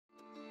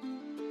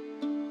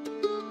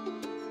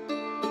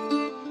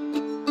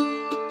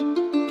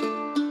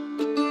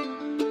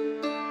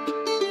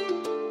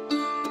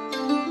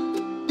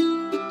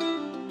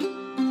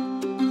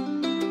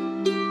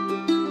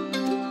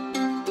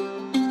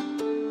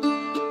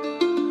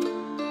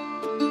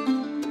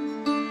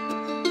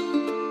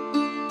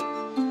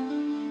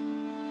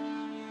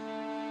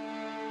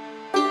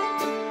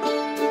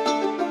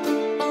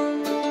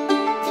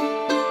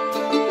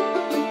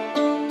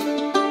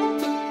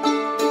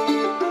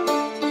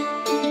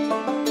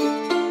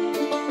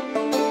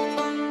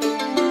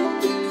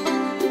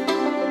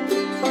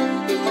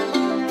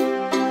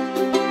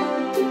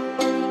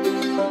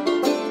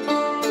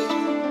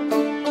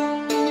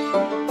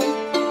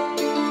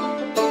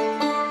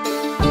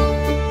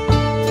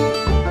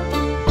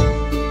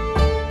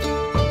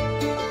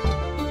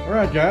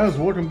Alright guys,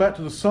 welcome back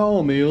to the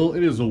sawmill.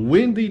 It is a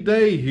windy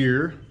day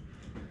here.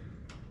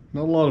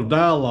 Not a lot of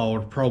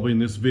dialogue probably in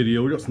this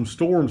video. We got some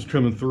storms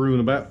coming through in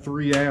about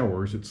 3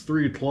 hours. It's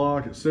 3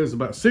 o'clock. It says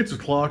about 6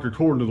 o'clock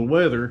according to the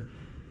weather.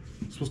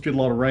 It's supposed to get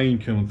a lot of rain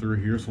coming through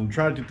here. So I'm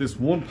trying to get this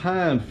one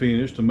pine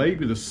finished and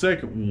maybe the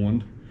second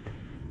one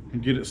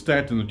and get it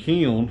stacked in the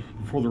kiln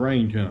before the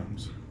rain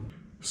comes.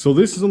 So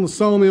this is on the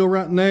sawmill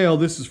right now.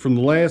 This is from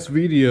the last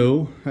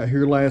video out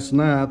here last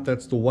night.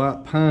 That's the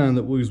white pine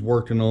that we was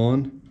working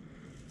on.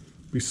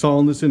 We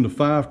sawing this into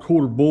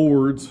 5/4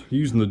 boards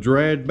using the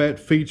drag back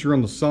feature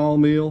on the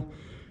sawmill,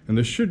 and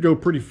this should go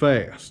pretty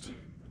fast.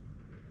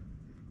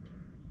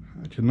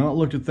 I cannot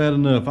look at that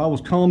enough. I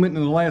was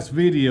commenting in the last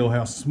video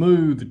how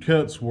smooth the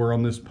cuts were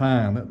on this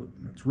pine.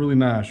 That's really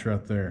nice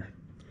right there.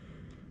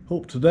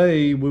 Hope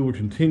today we will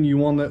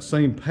continue on that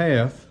same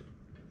path.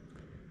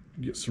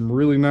 Get some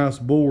really nice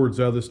boards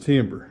out of this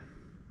timber.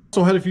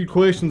 Also had a few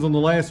questions on the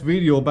last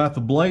video about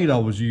the blade I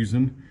was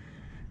using,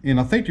 and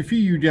I think a few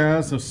of you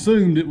guys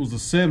assumed it was a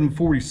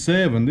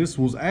 747. This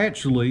was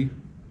actually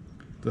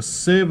the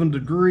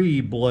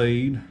 7-degree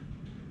blade,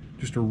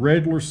 just a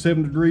regular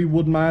 7-degree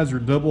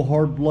Wood-Mizer double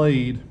hard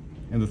blade,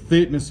 and the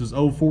thickness is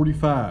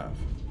 0.45.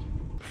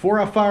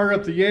 Before I fire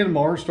up the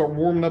Yanmar, start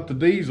warming up the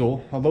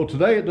diesel, although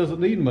today it doesn't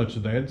need much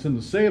of that. It's in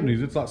the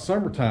 70s. It's like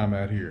summertime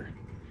out here.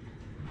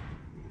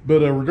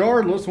 But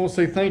regardless, I want to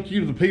say thank you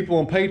to the people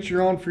on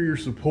Patreon for your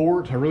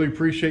support. I really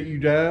appreciate you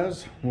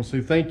guys. I want to say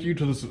thank you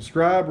to the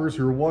subscribers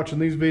who are watching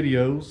these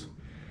videos.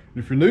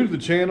 And if you're new to the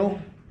channel,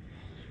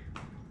 I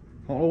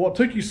don't know what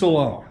took you so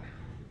long.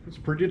 It's a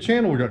pretty good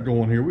channel we got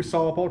going here. We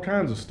saw up all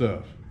kinds of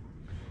stuff.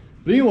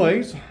 But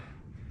anyways,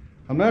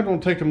 I'm now going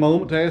to take a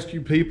moment to ask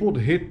you people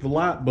to hit the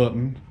like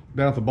button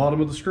down at the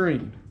bottom of the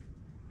screen.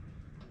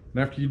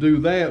 And after you do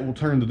that, we'll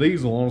turn the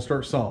diesel on and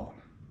start sawing.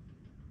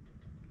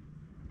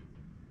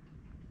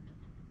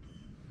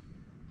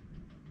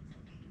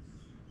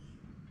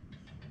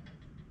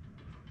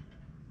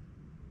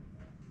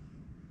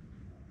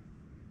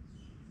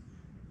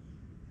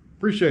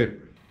 Appreciate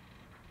it.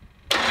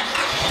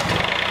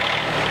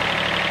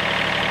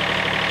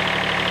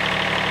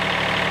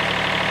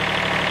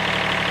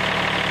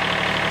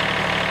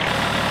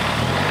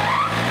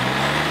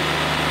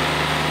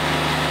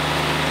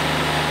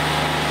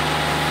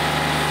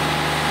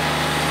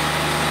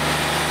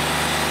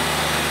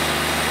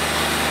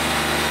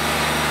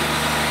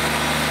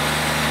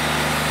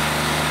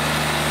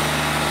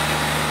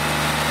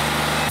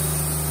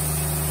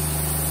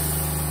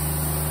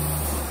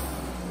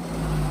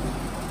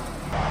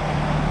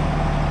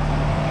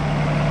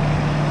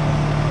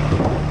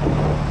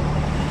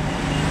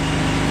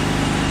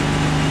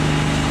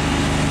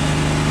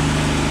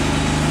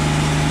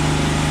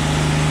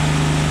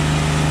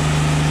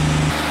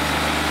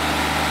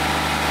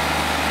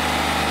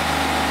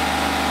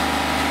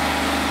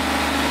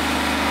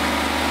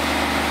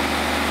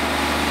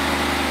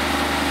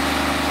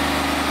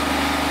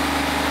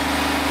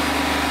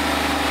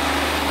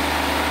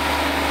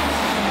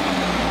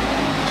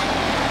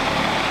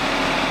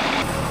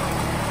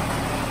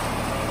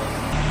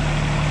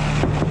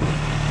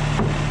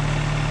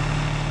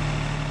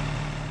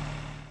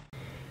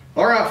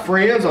 Alright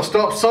friends, I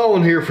stopped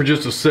sawing here for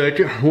just a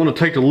second. I want to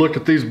take a look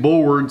at these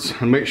boards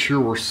and make sure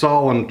we're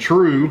sawing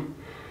true.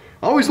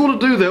 I always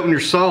want to do that when you're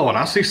sawing.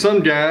 I see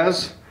some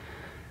guys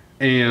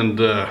and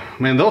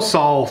man, they'll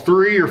saw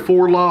 3 or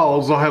 4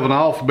 logs. They'll have an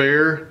off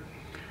bear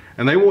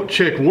and they won't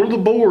check one of the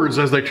boards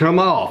as they come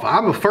off.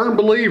 I'm a firm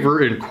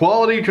believer in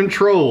quality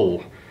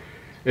control.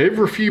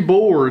 Every few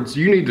boards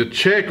you need to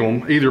check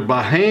them either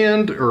by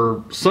hand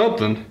or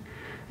something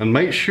and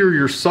make sure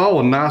you're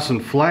sawing nice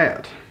and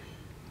flat.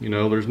 You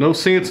know, there's no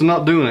sense in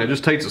not doing it. It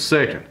just takes a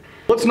second.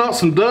 Let's knock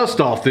some dust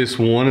off this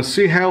one and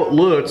see how it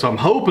looks. I'm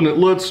hoping it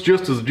looks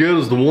just as good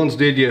as the ones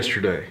did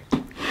yesterday.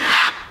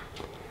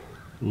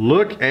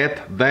 Look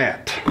at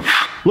that.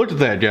 Look at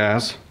that,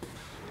 guys.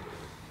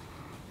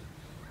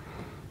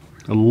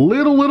 A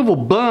little bit of a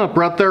bump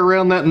right there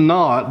around that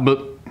knot,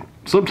 but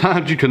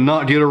sometimes you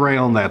cannot get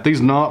around that. These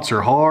knots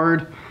are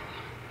hard.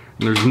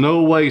 There's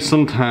no way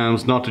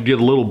sometimes not to get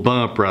a little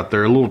bump right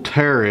there, a little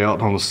tear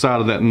out on the side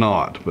of that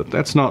knot, but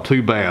that's not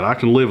too bad. I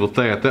can live with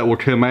that. That will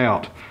come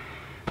out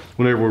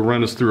whenever we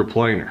run this through a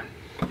planer.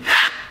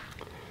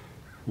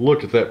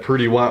 Look at that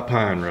pretty white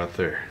pine right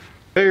there.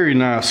 Very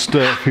nice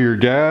stuff here,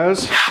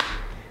 guys.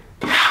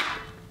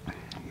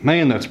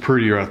 Man, that's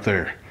pretty right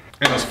there.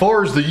 And as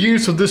far as the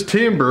use of this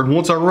timber,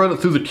 once I run it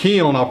through the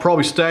kiln, I'll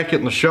probably stack it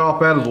in the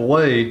shop out of the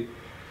way.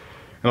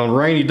 And on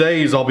rainy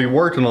days, I'll be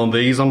working on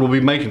these. I'm gonna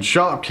be making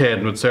shop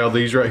cabinets out of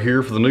these right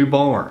here for the new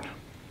barn.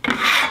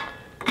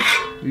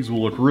 These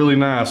will look really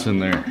nice in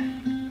there.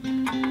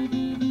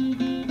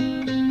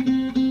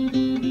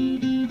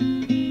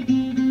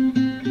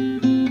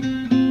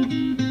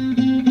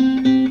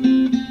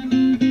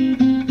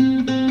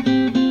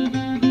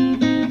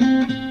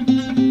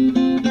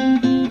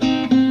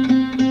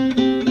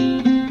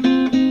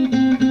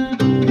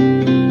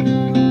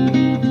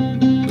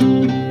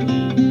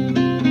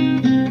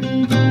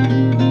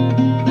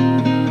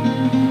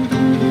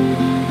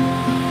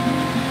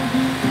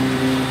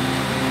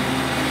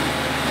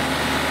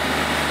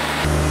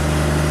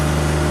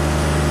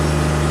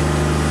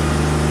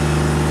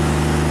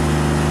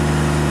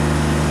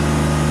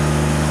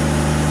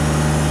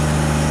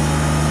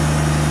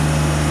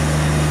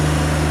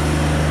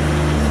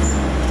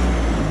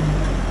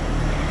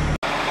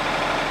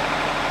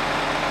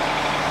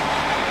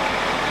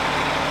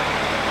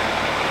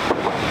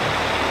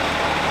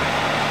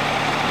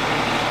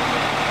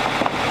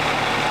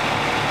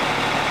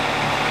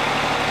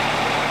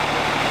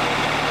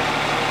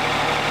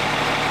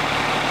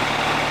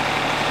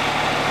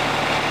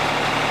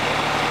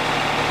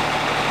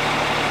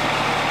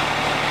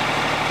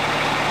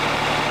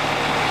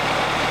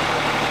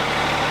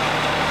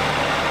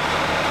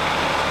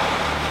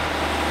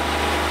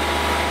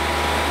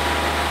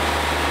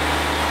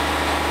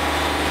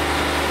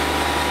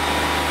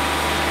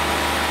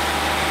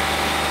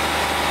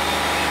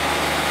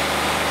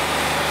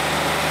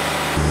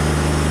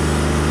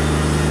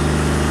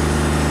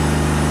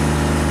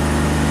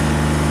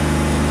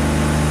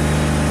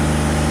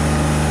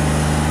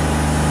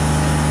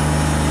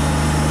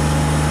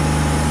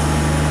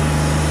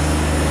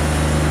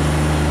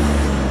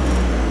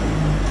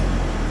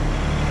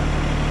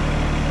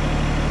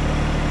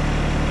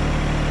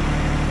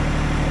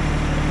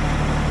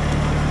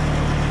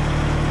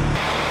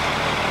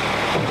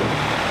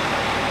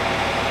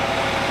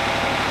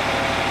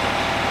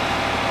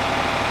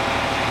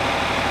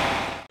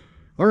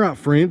 All right,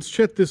 friends,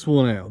 check this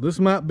one out. This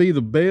might be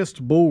the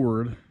best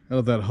board out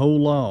of that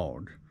whole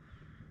log.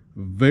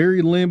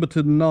 Very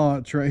limited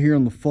knots right here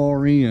on the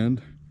far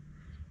end.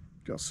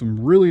 Got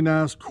some really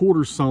nice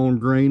quarter sawn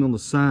grain on the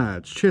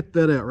sides. Check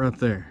that out right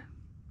there.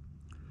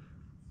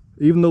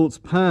 Even though it's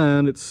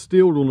pine, it's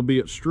still going to be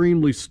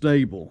extremely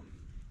stable.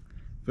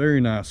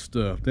 Very nice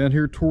stuff. Down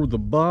here toward the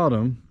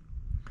bottom,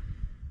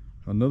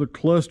 another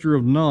cluster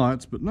of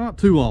knots, but not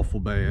too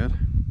awful bad.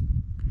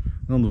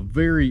 And on the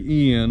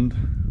very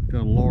end,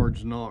 got a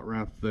large knot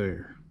right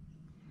there.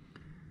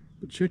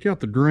 But check out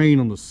the grain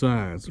on the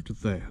sides. Look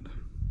at that.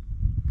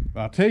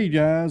 I tell you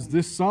guys,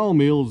 this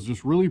sawmill is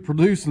just really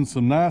producing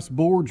some nice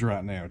boards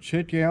right now.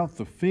 Check out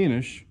the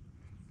finish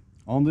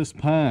on this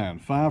pine.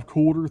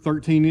 5/4,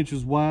 13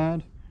 inches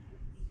wide.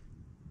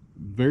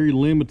 Very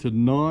limited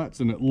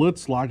knots, and it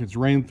looks like it's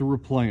ran through a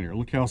planer.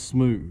 Look how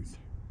smooth.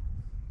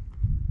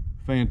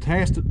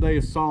 Fantastic day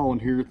of sawing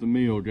here at the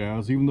mill,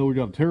 guys. Even though we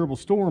got a terrible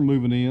storm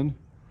moving in,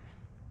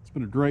 it's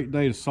been a great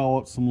day to saw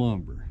up some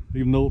lumber.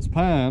 Even though it's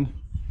pine,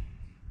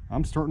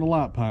 I'm starting to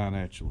like pine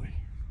actually.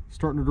 It's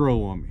starting to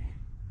grow on me.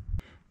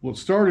 Well, it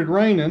started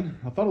raining.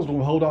 I thought it was going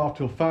to hold off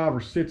till 5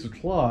 or 6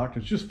 o'clock.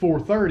 It's just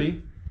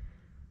 4:30.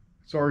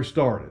 It's already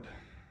started.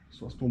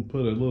 So I'm going to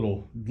put a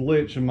little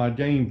glitch in my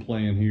game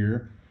plan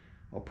here.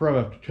 I'll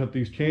probably have to cut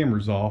these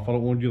cameras off. I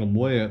don't want to get them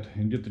wet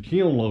and get the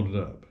kiln loaded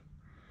up.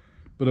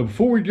 But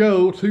before we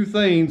go, 2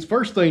 things.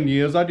 First thing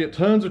is, I get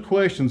tons of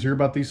questions here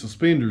about these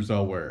suspenders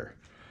I wear.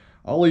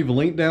 I'll leave a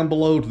link down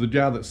below to the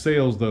guy that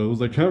sells those.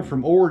 They come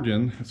from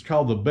Oregon. It's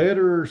called the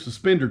Better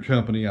Suspender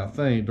Company, I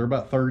think. They're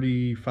about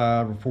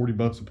 35 or 40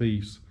 bucks a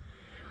piece.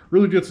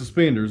 Really good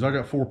suspenders. I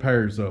got 4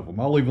 pairs of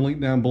them. I'll leave a link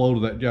down below to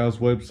that guy's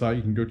website.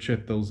 You can go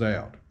check those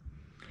out.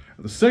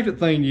 The second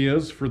thing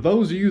is, for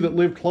those of you that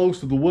live close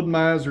to the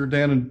Wood-Mizer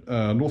down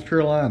in North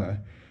Carolina,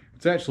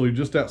 it's actually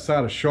just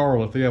outside of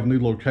Charlotte. They have a new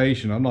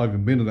location. I've not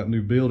even been to that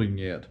new building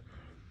yet.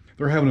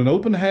 They're having an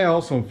open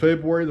house on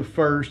February the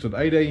 1st at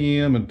 8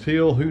 a.m.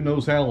 until who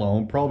knows how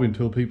long, probably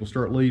until people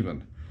start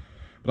leaving.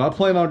 But I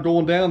plan on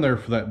going down there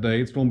for that day.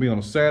 It's going to be on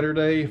a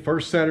Saturday,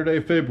 first Saturday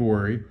of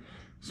February.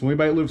 So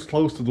anybody that lives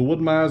close to the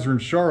Wood-Mizer in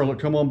Charlotte,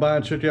 come on by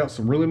and check out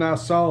some really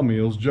nice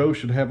sawmills. Joe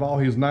should have all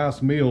his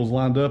nice mills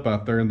lined up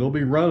out there, and they'll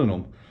be running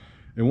them.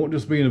 It won't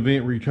just be an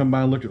event where you come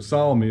by and look at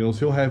sawmills.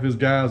 He'll have his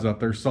guys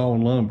out there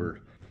sawing lumber.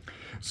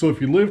 So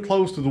if you live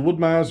close to the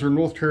Wood-Mizer in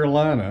North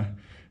Carolina,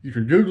 you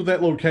can Google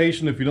that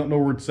location. If you don't know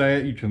where it's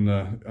at, you can,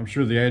 I'm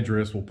sure the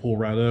address will pull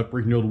right up, or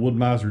you can go to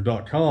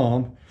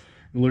woodmizer.com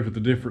and look at the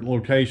different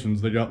locations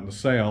they got in the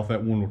south.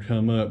 That one will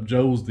come up.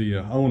 Joe's the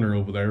owner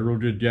over there, real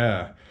good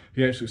guy.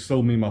 He actually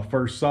sold me my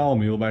first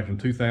sawmill back in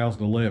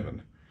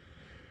 2011.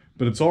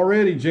 But it's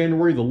already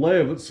January the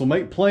 11th, so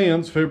make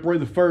plans February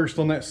the 1st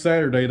on that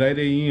Saturday at 8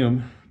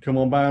 a.m. Come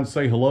on by and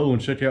say hello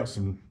and check out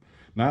some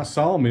nice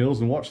sawmills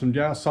and watch some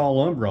guys saw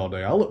lumber all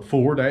day. I look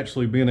forward to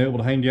actually being able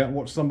to hang out and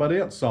watch somebody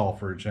else saw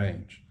for a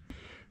change.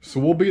 So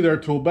we'll be there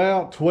till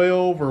about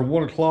 12 or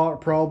 1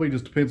 o'clock probably.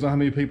 Just depends on how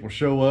many people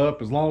show up.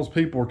 As long as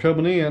people are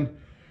coming in,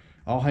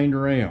 I'll hang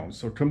around.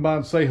 So come by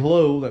and say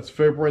hello. That's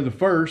February the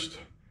 1st,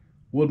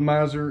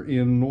 Wood-Mizer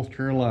in North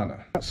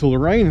Carolina. So the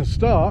rain has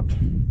stopped.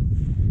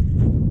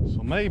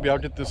 So maybe I'll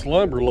get this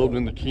lumber loaded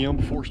in the kiln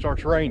before it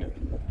starts raining.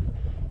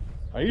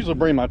 I usually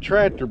bring my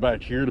tractor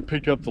back here to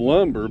pick up the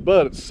lumber,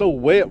 but it's so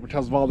wet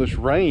because of all this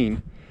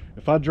rain.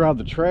 If I drive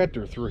the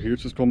tractor through here,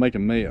 it's just gonna make a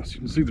mess.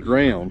 You can see the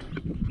ground.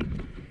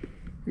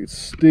 It's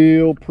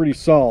still pretty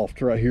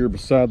soft right here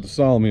beside the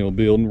sawmill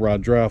building where I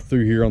drive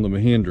through here on the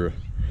Mahindra.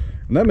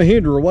 And that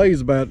Mahindra weighs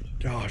about,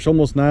 gosh,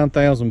 almost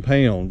 9,000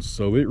 pounds.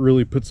 So it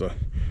really puts a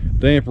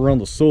damper on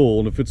the soil,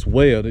 and if it's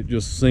wet, it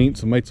just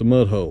sinks and makes a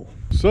mud hole.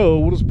 So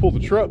we'll just pull the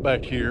truck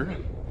back here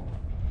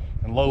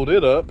and load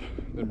it up,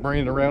 then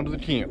bring it around to the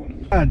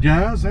kiln. All right,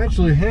 guys,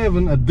 actually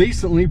having a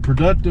decently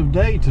productive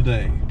day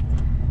today.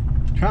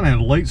 Kind of had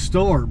a late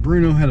start.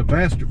 Bruno had a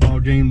basketball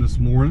game this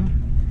morning,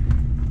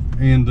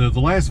 and the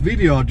last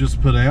video I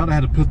just put out, I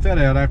had to put that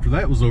out after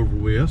that was over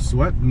with, so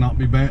that knocked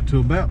me back to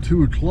about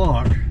 2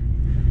 o'clock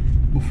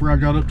before I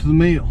got up to the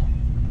mill.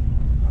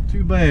 Not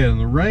too bad, and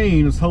the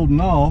rain is holding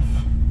off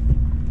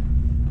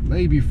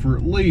maybe for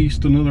at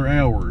least another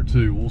hour or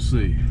 2. We'll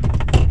see.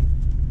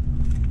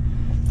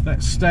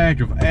 That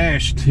stack of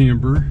ash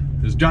timber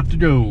has got to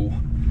go.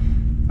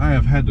 I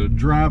have had to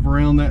drive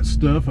around that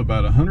stuff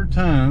about 100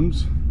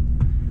 times.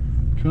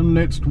 Come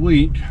next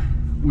week,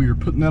 we are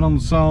putting that on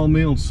the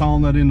sawmill and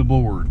sawing that into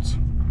boards.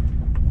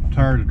 I'm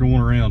tired of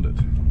going around it.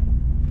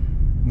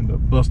 I'll end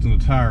up busting a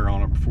tire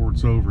on it before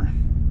it's over.